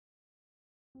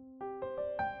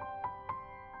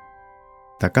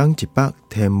逐天一百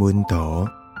天文图，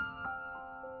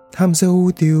探索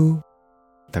宇宙。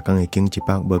逐天会经一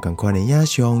百无同款的影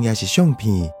像，也是相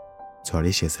片，带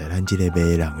你熟悉咱这个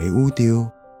迷人的宇宙。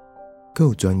更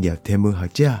有专业天文学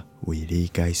者为你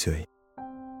解说。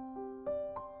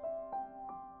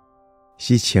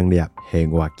4000粒系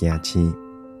外行星。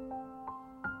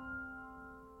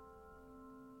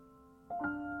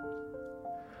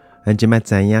咱即摆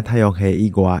知影，太阳系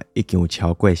以外已经有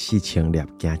超过4000粒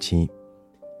行星。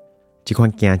这款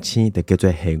行星就叫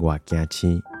做系外行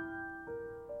星。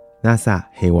NASA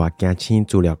系外行星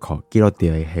资料库记录到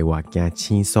的系外行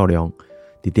星数量，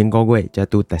伫顶个月才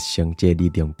拄达成这里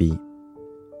程碑。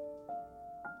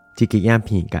这支影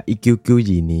片甲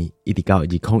1992年一直到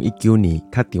2019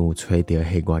年确定有找到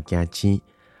系外行星，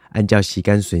按照时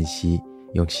间顺序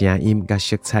用声音甲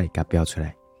色彩甲标出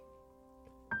来。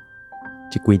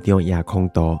这几张夜空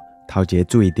图头一个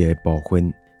注意到的部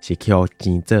分是去互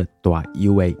建造大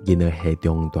U 的银河系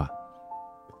中大。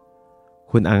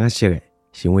粉红色的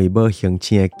是因为某行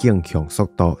星的径向速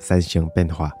度产生变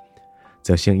化，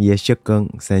造成伊的色光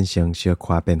产生小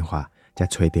可变化，才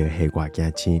找到系外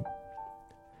行星。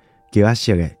橘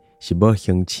色的是某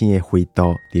行星的纬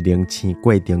度伫冷星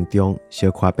过程中小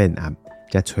可变暗，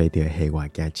才找到系外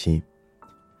行星。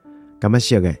柑仔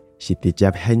色的是直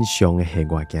接很上的系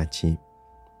外行星。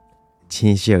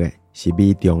青色的是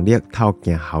微重力透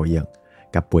镜效应，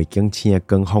甲背景星的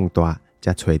光放大，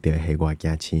才找到系外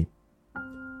行星。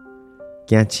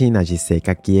行星若是踅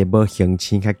家己的某行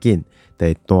星较紧，就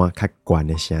会弹较悬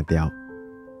的声调。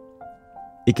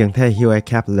已经退休的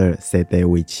Kepler 踅地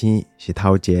卫星是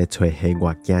头一个找系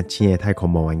外行星的太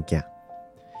空望远镜。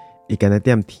伊干那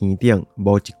踮天顶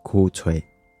某一区找，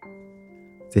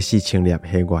这4000粒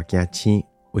系外行星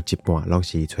有一半拢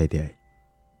是伊找到的。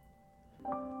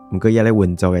不过也咧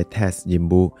运作的 test 任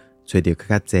务找到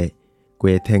较济，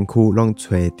规个天区拢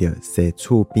找到西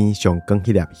厝边上光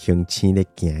迄粒行星咧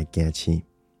行的行星。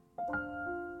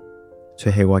找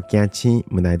系外行星，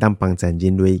未来当帮助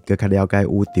人类更较了解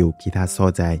宇宙其他所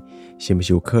在是毋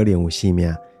是有可能有生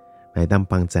命，来当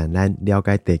帮助咱了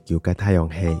解地球甲太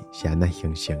阳系是安怎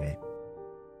形成的。